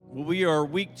Well, we are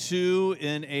week 2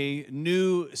 in a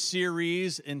new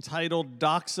series entitled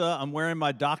Doxa. I'm wearing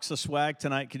my Doxa swag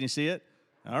tonight. Can you see it?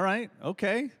 All right.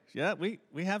 Okay. Yeah, we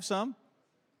have some.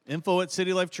 Info at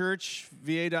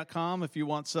citylifechurchva.com if you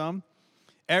want some.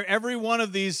 Every one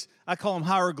of these, I call them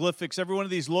hieroglyphics, every one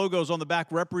of these logos on the back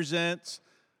represents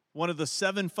one of the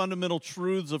 7 fundamental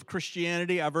truths of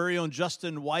Christianity. Our very own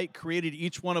Justin White created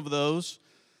each one of those.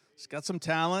 He's got some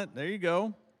talent. There you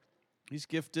go. He's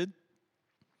gifted.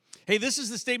 Hey, this is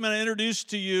the statement I introduced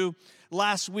to you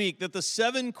last week, that the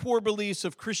 7 core beliefs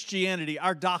of Christianity,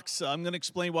 our doxa, I'm going to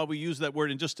explain why we use that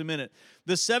word in just a minute.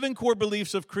 The 7 core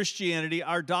beliefs of Christianity,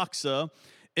 our doxa,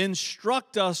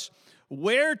 instruct us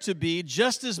where to be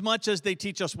just as much as they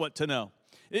teach us what to know.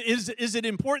 Is it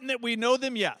important that we know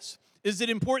them? Yes. Is it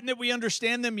important that we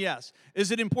understand them? Yes.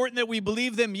 Is it important that we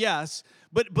believe them? Yes.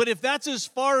 But if that's as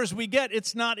far as we get,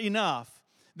 it's not enough.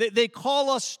 They call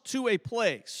us to a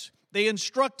place. They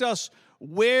instruct us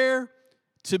where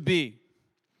to be.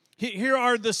 Here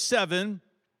are the 7.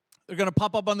 They're going to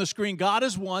pop up on the screen. God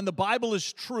is one. The Bible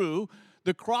is true.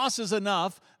 The cross is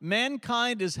enough.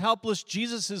 Mankind is helpless.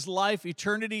 Jesus is life.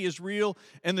 Eternity is real.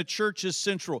 And the church is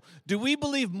central. Do we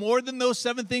believe more than those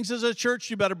 7 things as a church?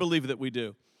 You better believe that we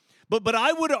do. But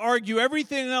I would argue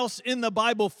everything else in the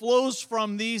Bible flows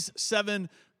from these 7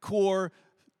 core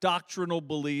doctrinal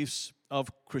beliefs of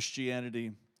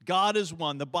Christianity. God is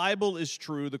one. The Bible is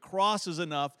true. The cross is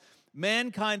enough.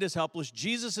 Mankind is helpless.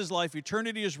 Jesus is life.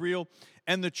 Eternity is real.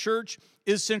 And the church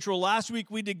is central. Last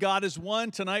week we did God is one.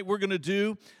 Tonight we're going to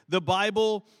do the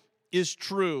Bible is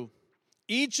true.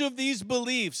 Each of these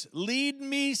beliefs lead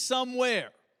me somewhere.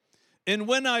 And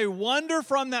when I wander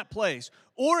from that place,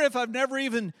 or if I've never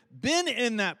even been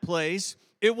in that place,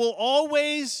 it will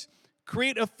always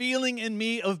create a feeling in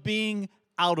me of being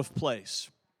out of place.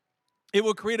 It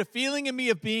will create a feeling in me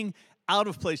of being out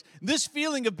of place. This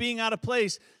feeling of being out of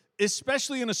place,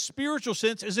 especially in a spiritual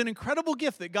sense, is an incredible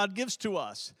gift that God gives to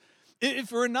us.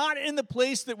 If we're not in the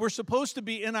place that we're supposed to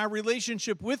be in our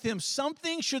relationship with Him,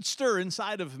 something should stir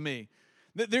inside of me.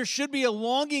 There should be a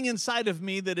longing inside of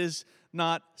me that is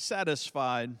not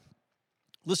satisfied.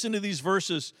 Listen to these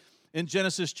verses in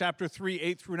Genesis chapter 3,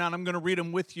 8 through 9. I'm going to read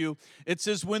them with you. It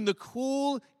says, when the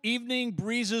cool evening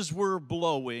breezes were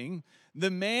blowing, the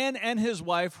man and his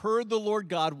wife heard the Lord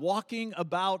God walking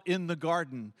about in the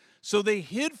garden. So they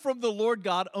hid from the Lord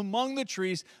God among the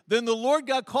trees. Then the Lord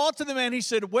God called to the man. He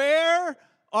said, where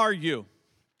are you?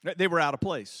 They were out of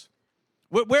place.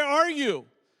 Where are you?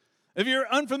 If you're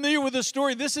unfamiliar with this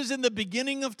story, this is in the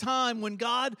beginning of time when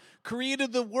God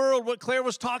created the world, what Claire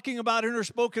was talking about in her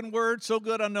spoken word. So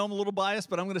good. I know I'm a little biased,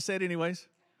 but I'm going to say it anyways.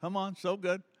 Come on, so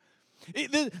good.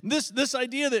 This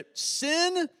idea that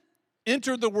sin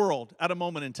entered the world at a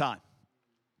moment in time.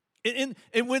 And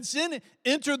when sin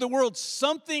entered the world,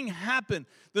 something happened.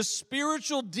 The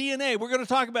spiritual DNA, we're going to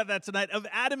talk about that tonight, of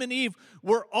Adam and Eve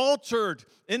were altered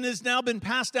and has now been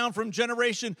passed down from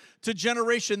generation to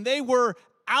generation. They were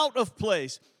out of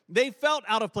place. They felt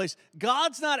out of place.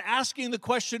 God's not asking the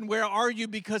question, where are you,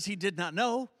 because He did not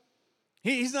know.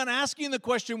 He's not asking the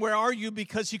question, where are you,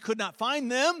 because He could not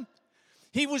find them.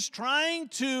 He was trying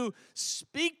to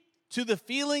speak to the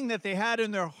feeling that they had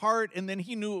in their heart, and then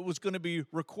He knew it was going to be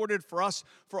recorded for us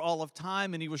for all of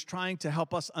time, and He was trying to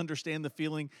help us understand the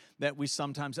feeling that we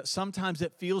sometimes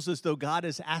it feels as though God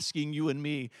is asking you and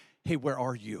me, hey, where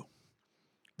are you?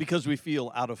 Because we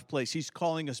feel out of place. He's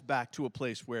calling us back to a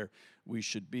place where we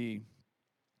should be.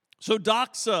 So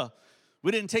doxa,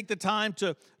 we didn't take the time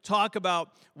to talk about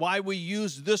why we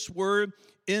use this word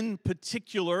in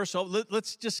particular. So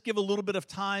let's just give a little bit of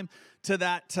time to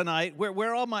that tonight.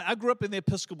 I grew up in the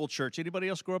Episcopal Church. Anybody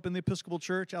else grow up in the Episcopal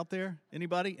Church out there?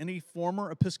 Anybody? Any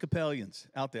former Episcopalians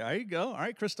out there? There you go. All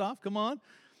right, Christoph, come on.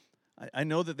 I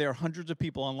know that there are hundreds of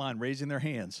people online raising their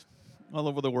hands all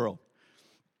over the world.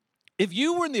 If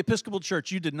you were in the Episcopal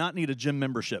Church, you did not need a gym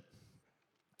membership.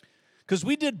 Because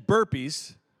we did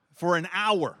burpees for an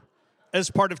hour as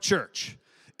part of church.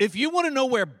 If you want to know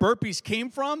where burpees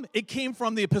came from, it came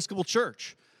from the Episcopal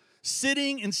Church.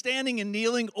 Sitting and standing and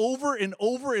kneeling over and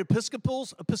over.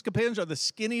 Episcopalians are the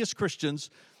skinniest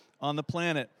Christians on the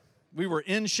planet. We were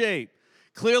in shape.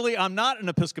 Clearly, I'm not an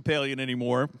Episcopalian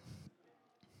anymore.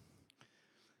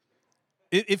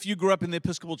 If you grew up in the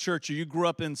Episcopal Church or you grew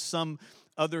up in some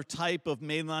other type of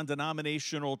mainline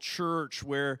denominational church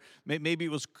where maybe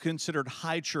it was considered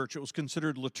high church, it was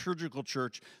considered liturgical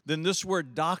church, then this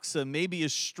word doxa maybe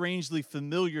is strangely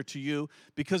familiar to you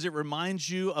because it reminds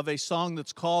you of a song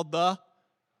that's called the...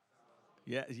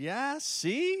 Yeah,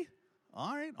 see?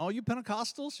 All right, all you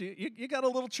Pentecostals, you got a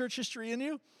little church history in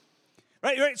you.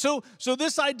 Right, so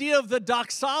this idea of the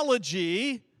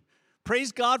doxology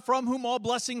Praise God from whom all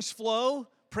blessings flow.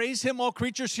 Praise him, all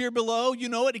creatures here below. You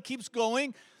know it. It keeps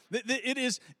going.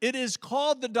 It is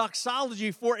called the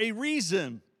doxology for a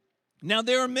reason. Now,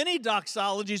 there are many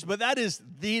doxologies, but that is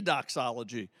the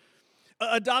doxology.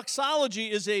 A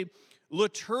doxology is a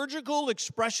liturgical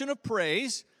expression of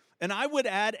praise, and I would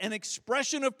add an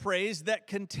expression of praise that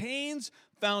contains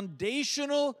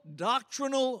foundational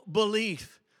doctrinal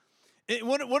belief.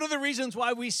 One of the reasons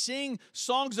why we sing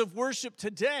songs of worship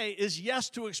today is, yes,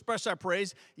 to express our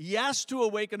praise, yes, to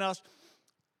awaken us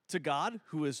to God,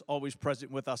 who is always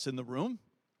present with us in the room,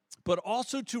 but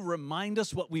also to remind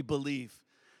us what we believe,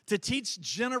 to teach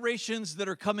generations that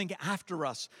are coming after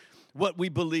us what we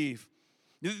believe.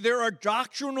 There are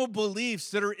doctrinal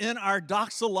beliefs that are in our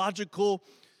doxological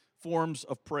forms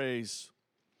of praise.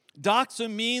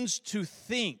 Doxa means to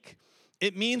think.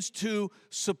 It means to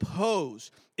suppose.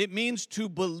 It means to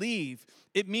believe.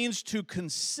 It means to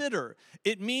consider.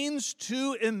 It means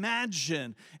to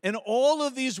imagine. And all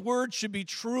of these words should be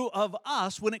true of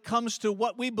us when it comes to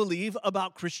what we believe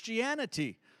about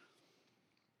Christianity.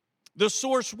 The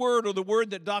source word, or the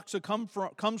word that doxa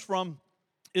comes from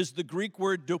is the Greek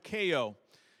word dokeo.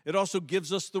 It also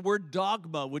gives us the word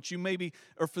dogma, which you maybe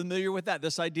are familiar with that,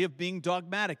 this idea of being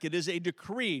dogmatic. It is a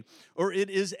decree, or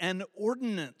it is an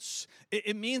ordinance.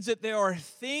 It means that there are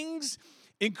things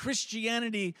in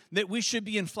Christianity that we should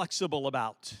be inflexible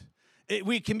about.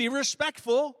 We can be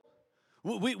respectful.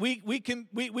 We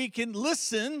can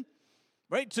listen,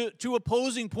 right, to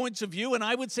opposing points of view, and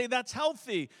I would say that's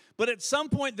healthy. But at some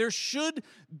point, there should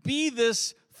be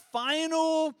this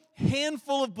final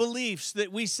handful of beliefs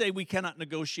that we say we cannot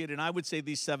negotiate, and I would say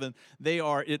these 7, they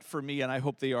are it for me, and I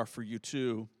hope they are for you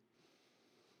too.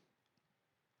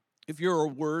 If you're a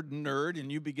word nerd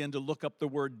and you begin to look up the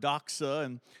word doxa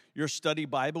in your study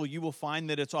Bible, you will find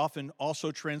that it's often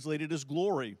also translated as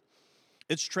glory.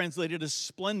 It's translated as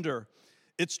splendor.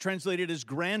 It's translated as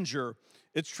grandeur.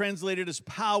 It's translated as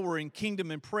power and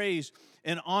kingdom and praise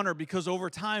and honor, because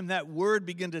over time that word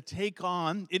began to take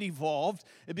on, it evolved,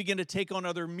 it began to take on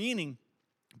other meaning.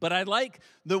 But I like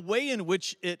the way in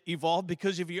which it evolved,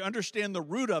 because if you understand the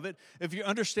root of it, if you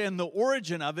understand the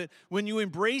origin of it, when you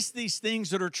embrace these things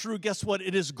that are true, guess what?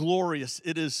 It is glorious.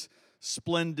 It is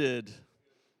splendid.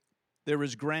 There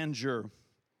is grandeur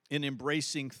in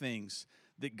embracing things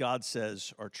that God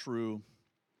says are true.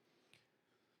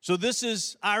 So this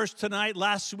is ours tonight.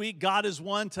 Last week, God is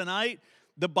one. Tonight,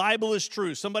 the Bible is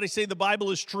true. Somebody say the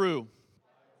Bible is true.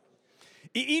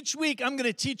 Each week, I'm going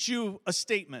to teach you a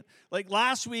statement. Like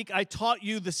last week, I taught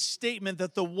you the statement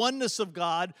that the oneness of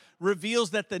God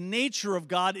reveals that the nature of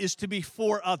God is to be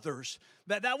for others.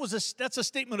 That's a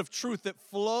statement of truth that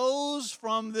flows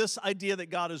from this idea that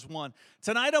God is one.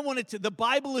 Tonight, the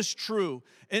Bible is true.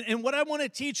 And what I want to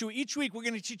teach you, each week, we're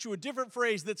going to teach you a different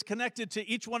phrase that's connected to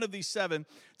each one of these 7.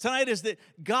 Tonight is that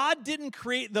God didn't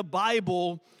create the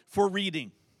Bible for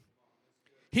reading.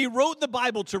 He wrote the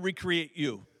Bible to recreate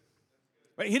you.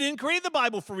 Right? He didn't create the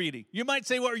Bible for reading. You might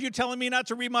say, well, are you telling me not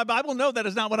to read my Bible? No, that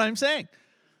is not what I'm saying.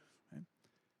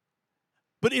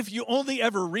 But if you only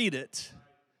ever read it,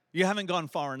 you haven't gone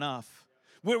far enough.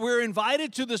 We're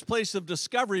invited to this place of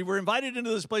discovery. We're invited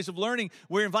into this place of learning.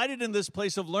 We're invited in this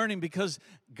place of learning because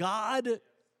God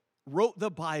wrote the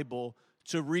Bible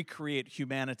to recreate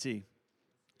humanity.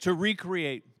 To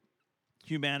recreate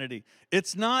humanity.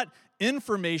 It's not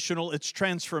informational, it's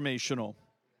transformational.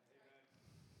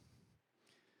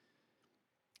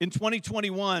 In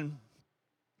 2021,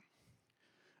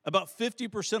 about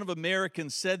 50% of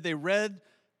Americans said they read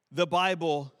the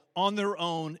Bible on their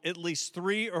own at least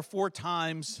 3 or 4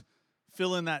 times.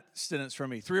 Fill in that sentence for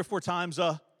me. 3 or 4 times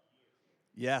a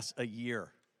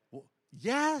year. Well,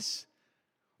 yes.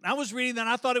 I was reading that and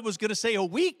I thought it was going to say a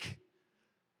week,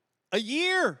 a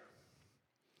year.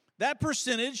 That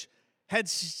percentage had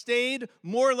stayed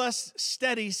more or less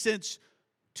steady since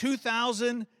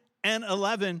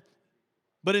 2011.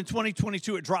 But in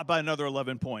 2022, it dropped by another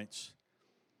 11 points.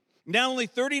 Now only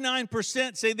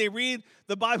 39% say they read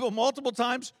the Bible multiple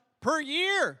times per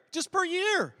year, just per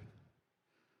year.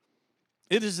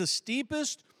 It is the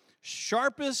steepest,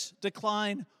 sharpest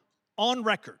decline on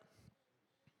record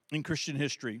in Christian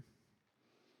history.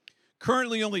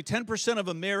 Currently, only 10% of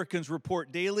Americans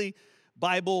report daily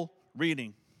Bible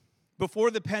reading.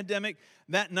 Before the pandemic,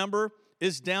 that number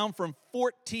is down from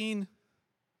 14%.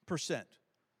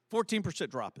 14%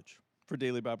 droppage for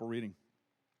daily Bible reading.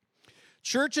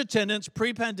 Church attendance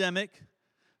pre-pandemic,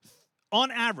 on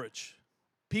average,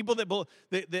 people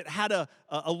that had a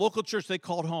local church they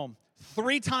called home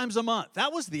 3 times a month.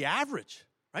 That was the average,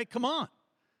 right? Come on.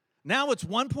 Now it's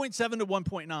 1.7 to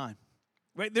 1.9,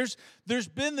 right? There's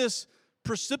been this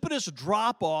precipitous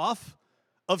drop-off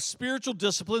of spiritual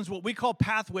disciplines, what we call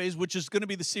pathways, which is going to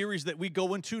be the series that we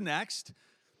go into next.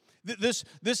 There's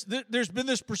been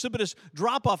this precipitous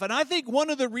drop-off. And I think one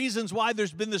of the reasons why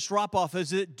there's been this drop-off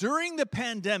is that during the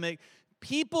pandemic,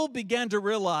 people began to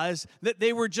realize that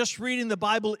they were just reading the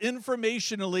Bible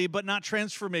informationally, but not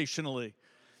transformationally.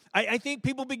 I think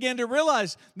people began to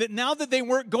realize that now that they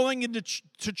weren't going into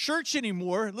to church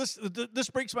anymore, this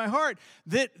breaks my heart,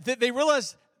 that they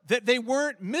realized that they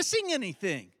weren't missing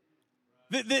anything.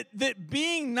 That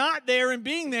being not there and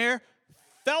being there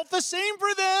felt the same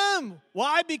for them.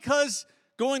 Why? Because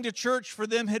going to church for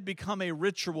them had become a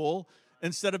ritual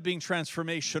instead of being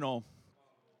transformational.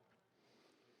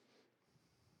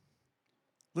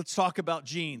 Let's talk about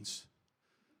jeans.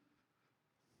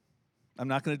 I'm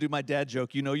not going to do my dad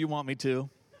joke. You know you want me to.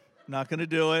 I'm not going to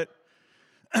do it.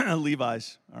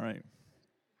 Levi's. All right.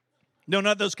 No,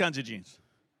 not those kinds of jeans.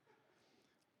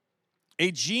 A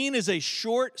gene is a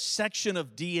short section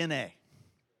of DNA.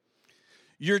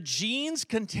 Your genes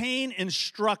contain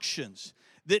instructions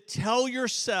that tell your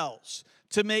cells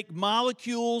to make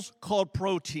molecules called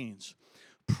proteins.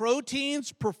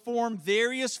 Proteins perform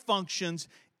various functions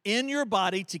in your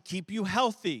body to keep you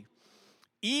healthy.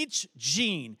 Each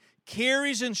gene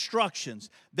carries instructions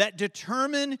that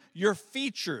determine your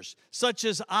features, such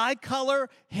as eye color,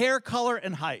 hair color,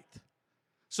 and height.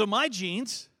 So my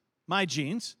genes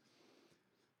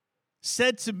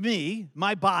said to me,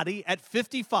 my body, at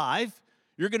 55,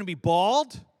 you're going to be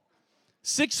bald,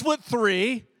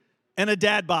 6'3", and a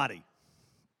dad body.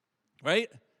 Right?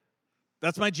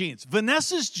 That's my genes.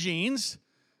 Vanessa's genes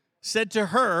said to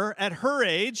her, at her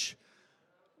age,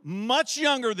 much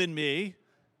younger than me,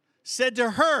 said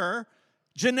to her,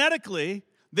 genetically,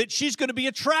 that she's going to be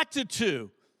attracted to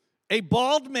a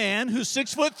bald man who's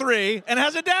 6'3" and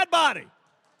has a dad body.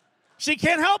 She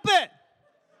can't help it.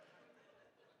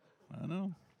 I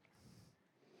know.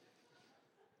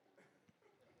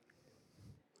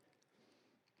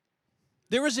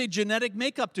 There is a genetic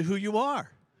makeup to who you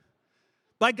are.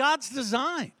 By God's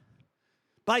design.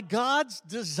 By God's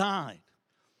design.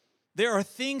 There are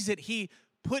things that He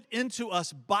put into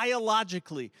us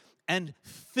biologically and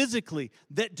physically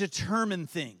that determine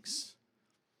things.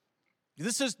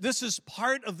 This is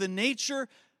part of the nature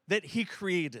that He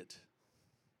created.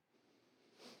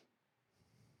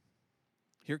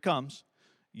 Here it comes.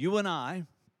 You and I,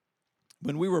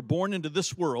 when we were born into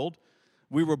this world,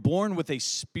 we were born with a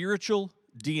spiritual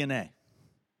DNA.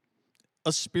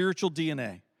 A spiritual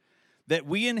DNA that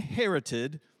we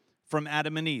inherited from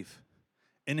Adam and Eve.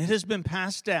 And it has been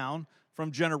passed down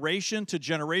from generation to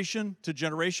generation to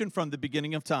generation from the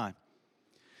beginning of time.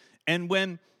 And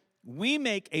when we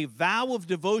make a vow of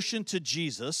devotion to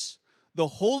Jesus, the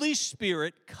Holy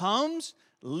Spirit comes,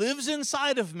 lives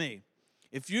inside of me.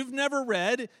 If you've never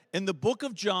read in the book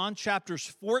of John, chapters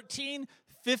 14,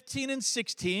 15, and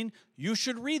 16, you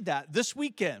should read that this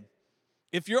weekend.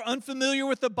 If you're unfamiliar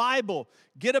with the Bible,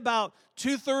 get about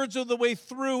 2/3 of the way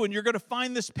through and you're going to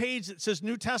find this page that says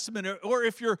New Testament. Or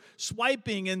if you're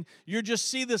swiping and you just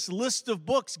see this list of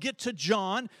books, get to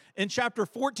John in chapter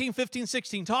 14, 15,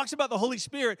 16. Talks about the Holy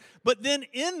Spirit, but then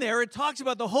in there it talks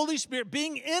about the Holy Spirit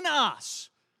being in us.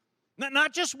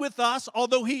 Not just with us,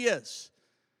 although He is.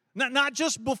 Not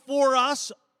just before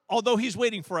us, although He's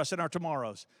waiting for us in our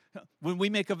tomorrows. When we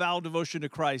make a vow of devotion to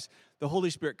Christ, the Holy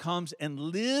Spirit comes and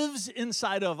lives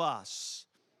inside of us.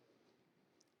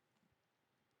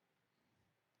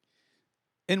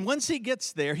 And once He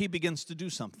gets there, He begins to do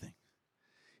something.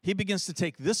 He begins to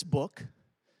take this book,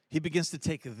 He begins to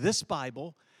take this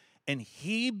Bible, and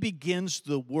He begins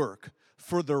the work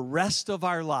for the rest of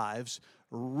our lives,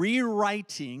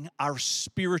 rewriting our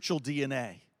spiritual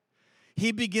DNA.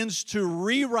 He begins to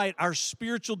rewrite our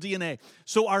spiritual DNA.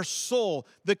 So our soul,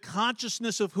 the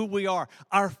consciousness of who we are,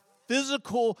 our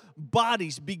physical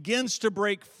bodies begins to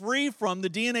break free from the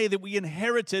DNA that we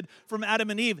inherited from Adam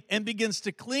and Eve and begins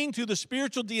to cling to the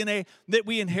spiritual DNA that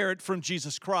we inherit from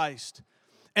Jesus Christ.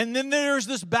 And then there's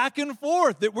this back and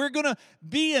forth that we're going to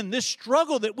be in, this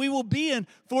struggle that we will be in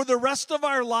for the rest of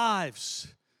our lives.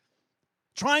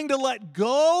 Trying to let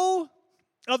go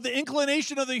of the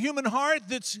inclination of the human heart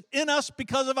that's in us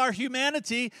because of our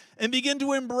humanity and begin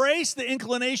to embrace the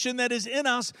inclination that is in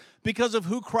us because of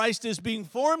who Christ is being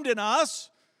formed in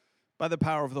us by the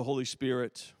power of the Holy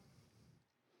Spirit.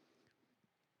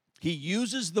 He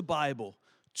uses the Bible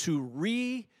to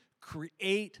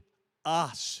recreate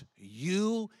us,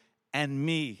 you and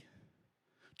me,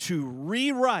 to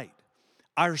rewrite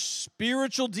our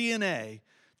spiritual DNA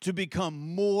to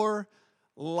become more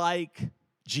like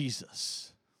Jesus.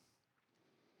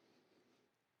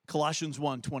 Colossians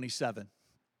 1:27.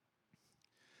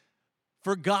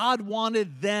 For God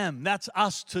wanted them, that's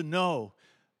us, to know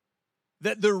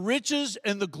that the riches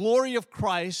and the glory of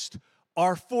Christ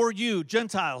are for you,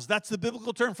 Gentiles. That's the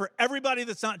biblical term for everybody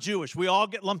that's not Jewish. We all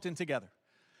get lumped in together.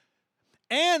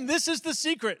 And this is the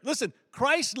secret. Listen,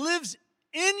 Christ lives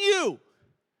in you.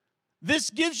 This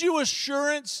gives you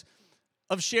assurance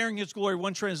of sharing his glory.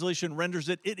 One translation renders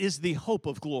it is the hope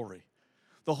of glory.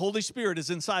 The Holy Spirit is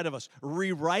inside of us,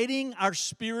 rewriting our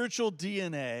spiritual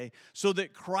DNA so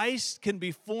that Christ can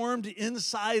be formed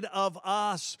inside of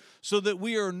us, so that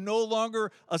we are no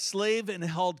longer a slave and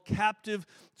held captive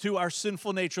to our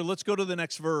sinful nature. Let's go to the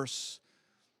next verse.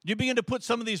 You begin to put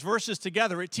some of these verses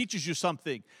together, it teaches you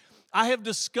something. I have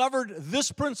discovered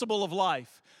this principle of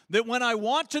life, that when I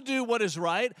want to do what is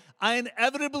right, I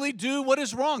inevitably do what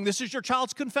is wrong. This is your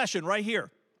child's confession right here.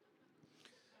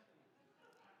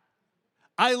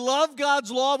 I love God's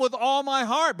law with all my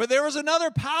heart, but there is another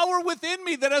power within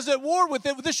me that is at war with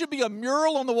it. This should be a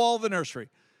mural on the wall of the nursery.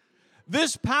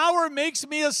 This power makes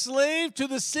me a slave to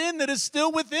the sin that is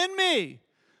still within me.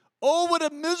 Oh, what a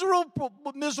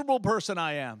miserable person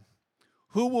I am.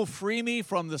 Who will free me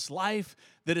from this life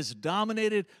that is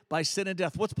dominated by sin and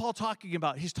death? What's Paul talking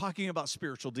about? He's talking about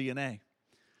spiritual DNA.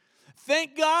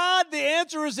 Thank God the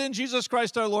answer is in Jesus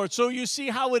Christ our Lord. So you see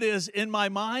how it is in my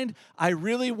mind. I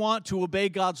really want to obey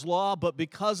God's law, but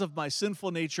because of my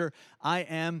sinful nature, I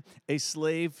am a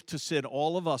slave to sin.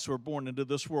 All of us were born into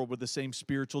this world with the same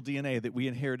spiritual DNA that we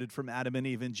inherited from Adam and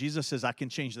Eve. And Jesus says, I can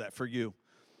change that for you.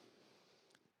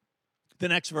 The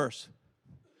next verse,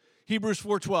 Hebrews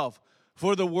 4:12.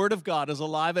 For the word of God is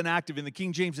alive and active. In the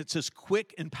King James, it says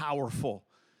quick and powerful.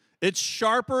 It's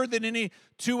sharper than any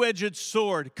two-edged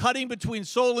sword, cutting between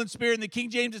soul and spirit. In the King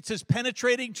James, it says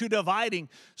penetrating to dividing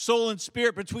soul and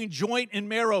spirit, between joint and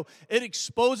marrow. It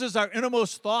exposes our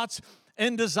innermost thoughts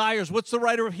and desires. What's the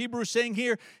writer of Hebrews saying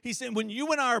here? He's saying when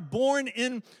you and I are born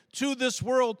into this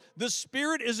world, the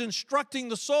Spirit is instructing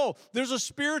the soul. There's a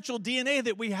spiritual DNA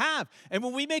that we have. And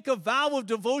when we make a vow of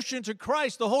devotion to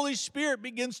Christ, the Holy Spirit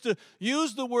begins to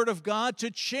use the Word of God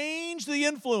to change the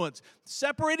influence,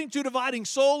 separating to dividing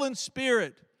soul and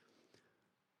spirit,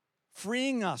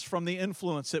 freeing us from the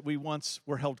influence that we once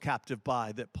were held captive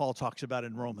by, that Paul talks about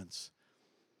in Romans.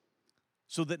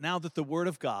 So that now that the Word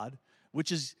of God,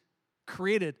 which is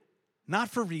created not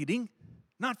for reading,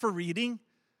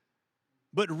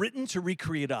 but written to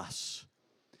recreate us.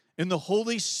 And the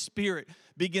Holy Spirit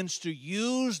begins to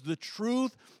use the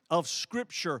truth of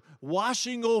Scripture,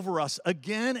 washing over us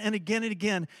again and again and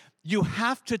again. You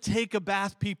have to take a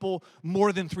bath, people,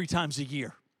 more than 3 times a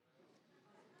year.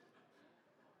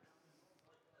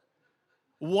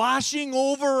 Washing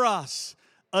over us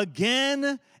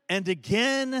again and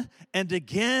again and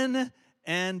again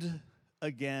and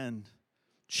again,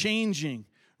 changing,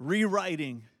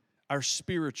 rewriting our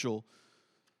spiritual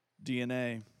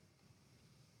DNA.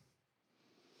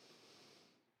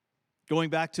 Going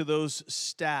back to those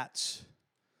stats,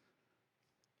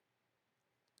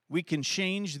 we can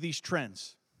change these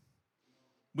trends.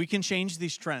 We can change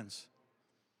these trends.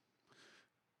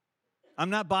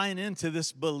 I'm not buying into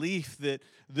this belief that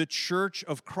the Church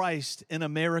of Christ in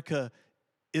America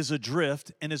is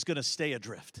adrift and is going to stay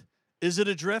adrift. Is it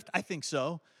adrift? I think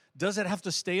so. Does it have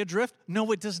to stay adrift?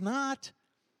 No, it does not.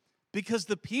 Because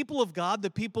the people of God,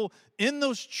 the people in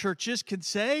those churches can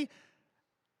say,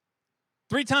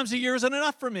 3 times a year isn't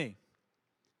enough for me.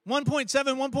 1.7,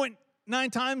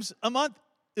 1.9 times a month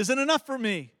isn't enough for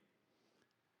me.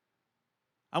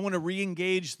 I want to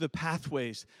re-engage the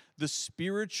pathways, the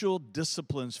spiritual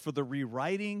disciplines for the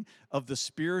rewriting of the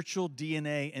spiritual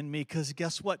DNA in me. Because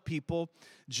guess what, people?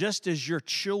 Just as your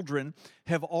children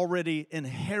have already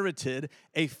inherited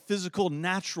a physical,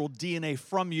 natural DNA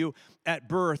from you at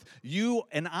birth, you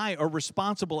and I are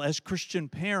responsible as Christian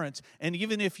parents. And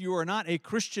even if you are not a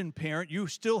Christian parent, you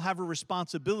still have a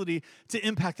responsibility to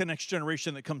impact the next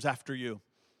generation that comes after you.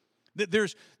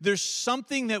 There's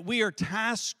something that we are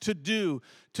tasked to do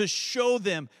to show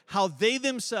them how they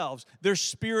themselves, their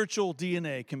spiritual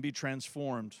DNA can be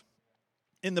transformed.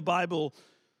 In the Bible,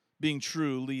 being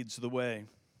true leads the way.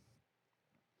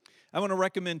 I want to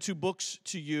recommend 2 books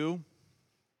to you.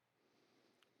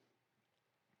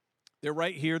 They're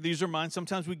right here. These are mine.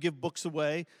 Sometimes we give books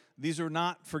away. These are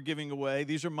not for giving away.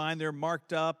 These are mine. They're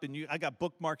marked up, and I got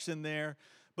bookmarks in there.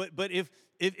 But if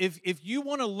you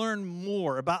want to learn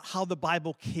more about how the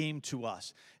Bible came to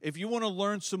us, if you want to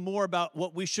learn some more about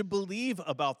what we should believe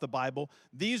about the Bible,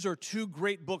 these are 2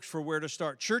 great books for where to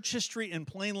start. Church History in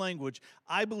Plain Language,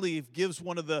 I believe, gives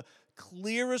one of the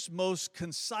clearest, most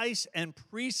concise and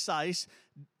precise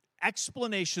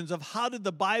explanations of how did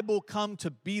the Bible come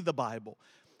to be the Bible.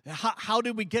 How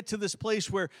did we get to this place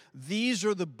where these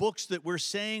are the books that we're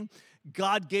saying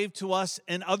God gave to us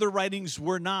and other writings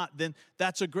were not? Then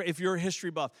that's a great, if you're a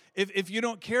history buff. If you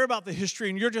don't care about the history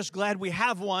and you're just glad we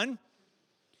have one,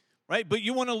 right? But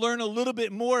you want to learn a little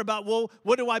bit more about, well,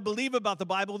 what do I believe about the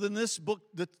Bible? Then this book,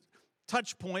 The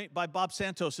Touch Point by Bob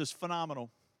Santos, is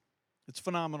phenomenal. It's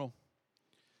phenomenal.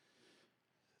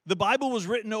 The Bible was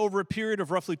written over a period of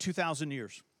roughly 2,000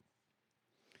 years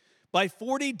by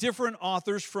 40 different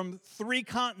authors from 3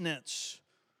 continents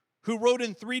who wrote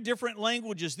in 3 different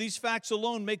languages. These facts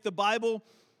alone make the Bible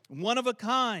one of a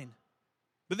kind.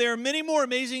 But there are many more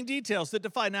amazing details that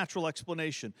defy natural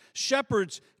explanation.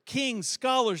 Shepherds, kings,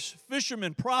 scholars,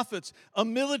 fishermen, prophets, a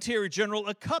military general,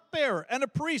 a cupbearer, and a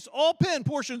priest all penned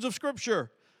portions of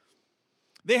Scripture.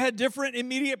 They had different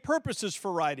immediate purposes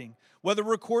for writing, whether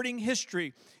recording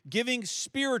history, giving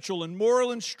spiritual and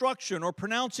moral instruction, or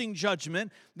pronouncing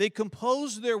judgment. They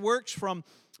composed their works from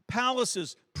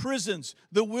palaces, prisons,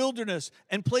 the wilderness,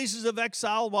 and places of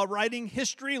exile while writing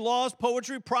history, laws,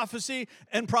 poetry, prophecy,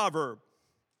 and proverb.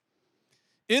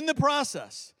 In the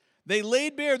process, they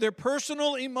laid bare their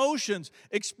personal emotions,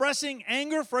 expressing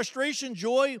anger, frustration,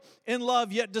 joy, and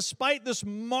love. Yet despite this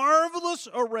marvelous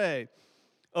array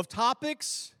of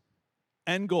topics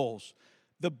and goals,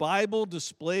 the Bible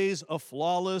displays a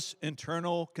flawless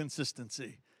internal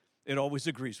consistency. It always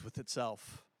agrees with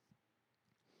itself.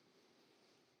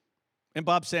 In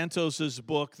Bob Santos's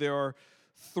book, there are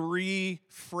 3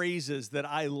 phrases that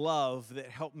I love that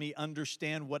help me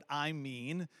understand what I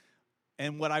mean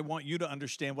and what I want you to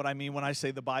understand what I mean when I say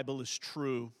the Bible is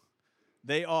true.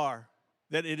 They are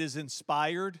that it is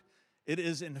inspired, it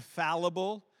is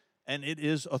infallible, and it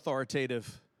is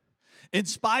authoritative.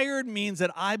 Inspired means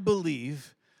that I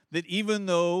believe that even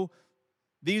though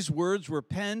these words were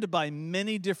penned by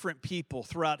many different people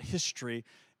throughout history,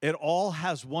 it all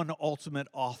has one ultimate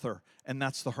author, and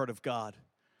that's the heart of God.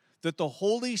 That the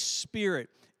Holy Spirit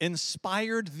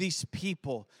inspired these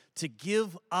people to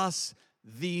give us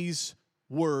these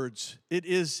words. It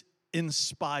is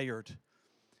inspired.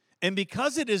 And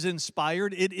because it is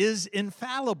inspired, it is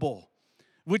infallible,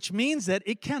 which means that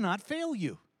it cannot fail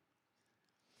you.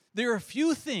 There are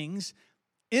few things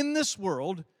in this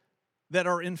world that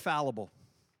are infallible.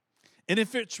 And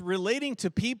if it's relating to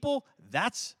people,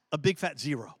 that's a big fat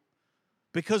 0.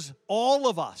 Because all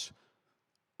of us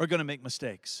are going to make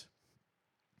mistakes.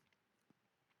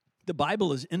 The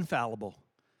Bible is infallible.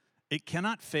 It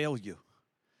cannot fail you.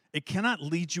 It cannot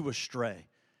lead you astray.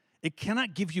 It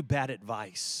cannot give you bad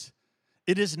advice.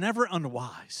 It is never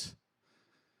unwise.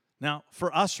 Now,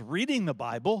 for us reading the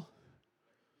Bible,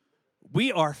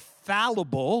 we are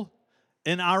fallible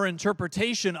in our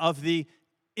interpretation of the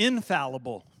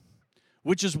infallible,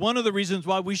 which is one of the reasons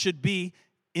why we should be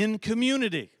in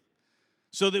community,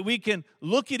 so that we can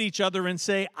look at each other and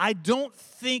say, I don't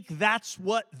think that's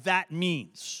what that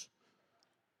means.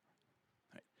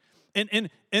 And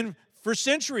for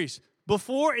centuries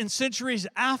before and centuries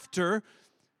after,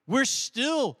 we're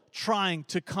still trying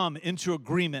to come into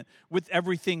agreement with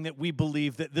everything that we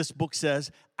believe that this book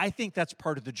says. I think that's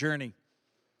part of the journey.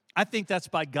 I think that's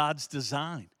by God's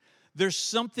design. There's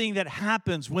something that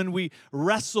happens when we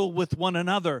wrestle with one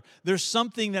another. There's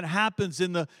something that happens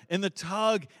in the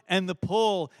tug and the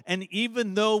pull. And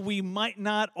even though we might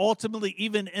not ultimately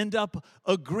even end up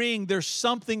agreeing, there's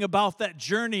something about that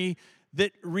journey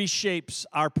that reshapes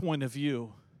our point of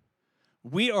view.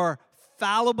 We are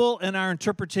fallible in our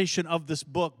interpretation of this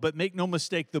book, but make no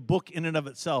mistake, the book in and of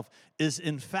itself is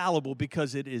infallible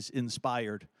because it is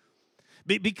inspired.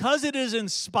 Because it is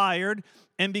inspired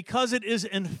and because it is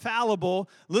infallible,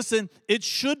 listen, it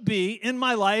should be, in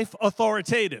my life,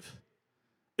 authoritative.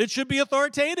 It should be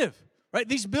authoritative, right?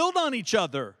 These build on each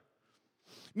other.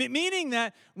 Meaning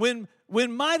that when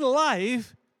my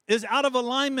life is out of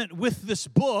alignment with this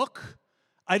book,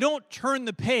 I don't turn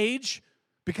the page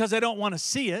because I don't want to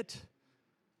see it.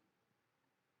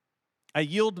 I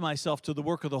yield myself to the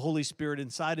work of the Holy Spirit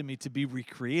inside of me to be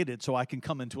recreated so I can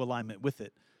come into alignment with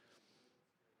it.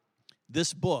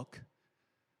 This book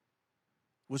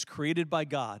was created by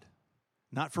God,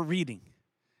 not for reading.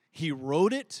 He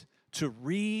wrote it to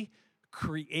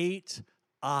recreate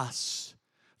us,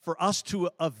 for us to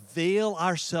avail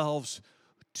ourselves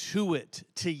to it,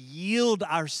 to yield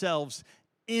ourselves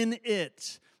in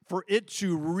it, for it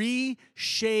to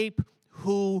reshape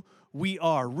who we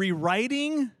are,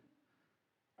 rewriting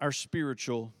our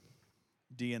spiritual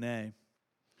DNA.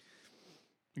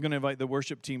 I'm going to invite the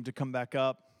worship team to come back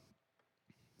up.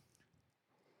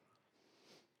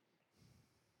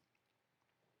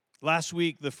 Last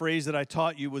week, the phrase that I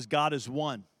taught you was God is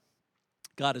one.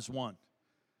 God is one.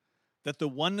 that the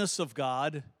oneness of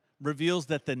God reveals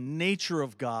that the nature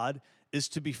of God is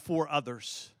to be for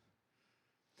others.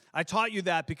 I taught you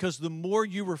that because the more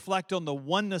you reflect on the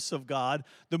oneness of God,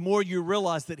 the more you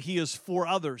realize that He is for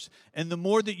others. And the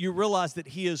more that you realize that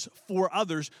He is for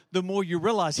others, the more you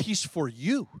realize He's for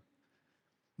you.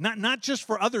 Not just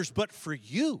for others, but for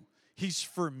you. He's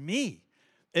for me.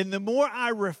 And the more I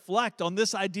reflect on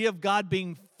this idea of God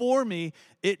being for me,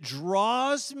 it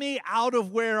draws me out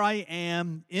of where I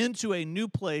am into a new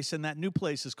place, and that new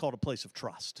place is called a place of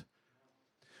trust.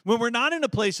 When we're not in a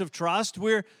place of trust,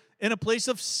 we're in a place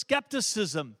of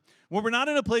skepticism. When we're not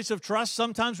in a place of trust,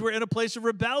 sometimes we're in a place of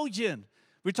rebellion.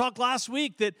 We talked last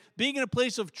week that being in a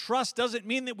place of trust doesn't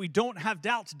mean that we don't have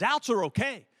doubts. Doubts are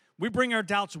okay. We bring our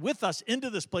doubts with us into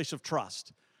this place of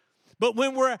trust. But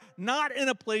when we're not in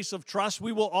a place of trust,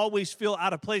 we will always feel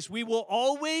out of place. We will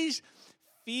always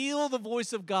feel the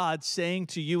voice of God saying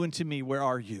to you and to me, where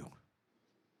are you?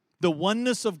 The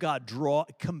oneness of God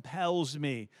compels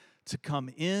me to come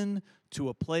in to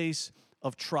a place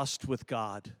of trust with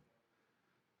God.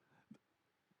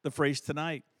 The phrase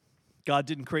tonight, God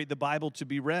didn't create the Bible to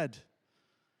be read.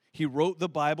 He wrote the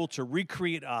Bible to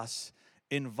recreate us,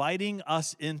 inviting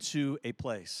us into a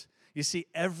place. You see,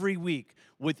 every week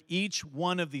with each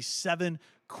one of these 7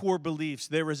 core beliefs,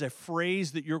 there is a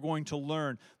phrase that you're going to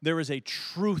learn. There is a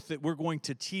truth that we're going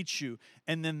to teach you.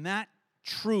 And then that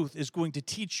truth is going to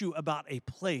teach you about a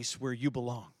place where you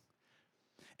belong.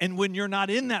 And when you're not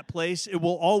in that place, it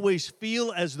will always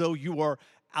feel as though you are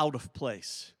out of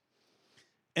place.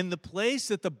 And the place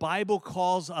that the Bible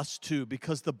calls us to,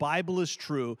 because the Bible is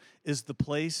true, is the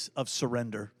place of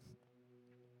surrender.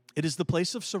 It is the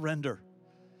place of surrender.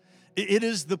 It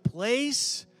is the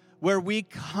place where we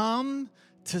come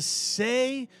to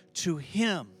say to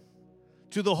Him,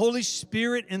 to the Holy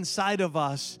Spirit inside of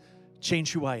us,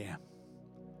 change who I am.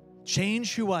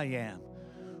 Change who I am.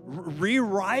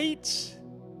 Rewrite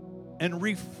and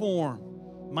reform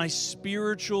my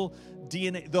spiritual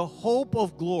DNA. The hope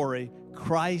of glory,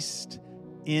 Christ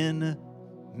in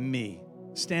me.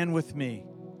 Stand with me.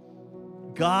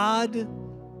 God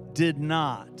did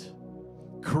not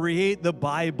create the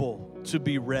Bible to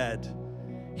be read.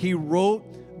 He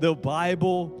wrote the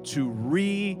Bible to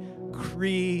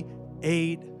recreate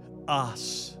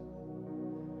us.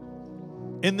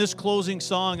 In this closing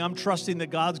song, I'm trusting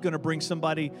that God's going to bring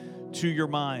somebody to your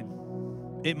mind.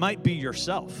 It might be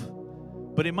yourself,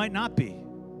 but it might not be.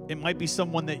 It might be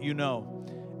someone that you know.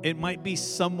 It might be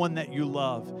someone that you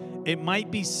love. It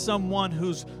might be someone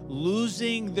who's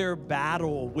losing their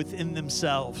battle within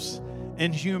themselves,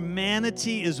 and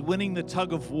humanity is winning the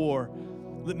tug of war.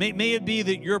 May it be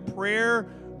that your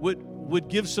prayer would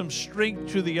give some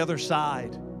strength to the other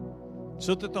side,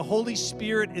 so that the Holy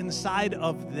Spirit inside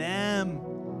of them,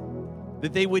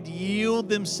 that they would yield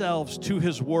themselves to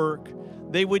His work.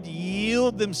 They would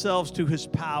yield themselves to His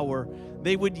power.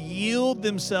 They would yield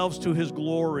themselves to His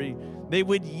glory. They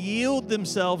would yield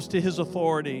themselves to His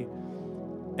authority.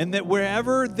 And that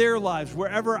wherever their lives,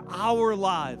 wherever our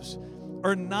lives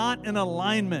are not in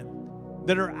alignment,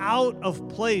 that are out of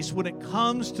place when it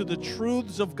comes to the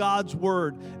truths of God's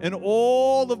Word and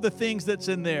all of the things that's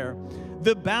in there,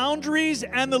 the boundaries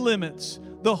and the limits,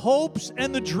 the hopes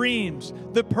and the dreams,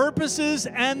 the purposes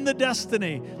and the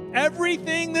destiny,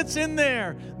 everything that's in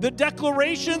there, the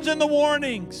declarations and the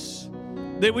warnings,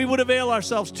 that we would avail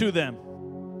ourselves to them.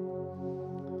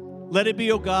 Let it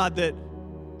be, oh God, that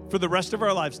for the rest of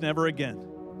our lives, never again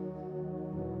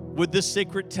would this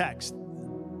sacred text,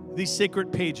 these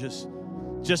sacred pages,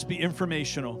 just be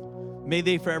informational. May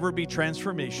they forever be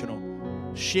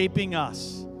transformational, shaping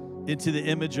us into the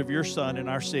image of your Son and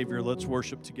our Savior. Let's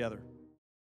worship together.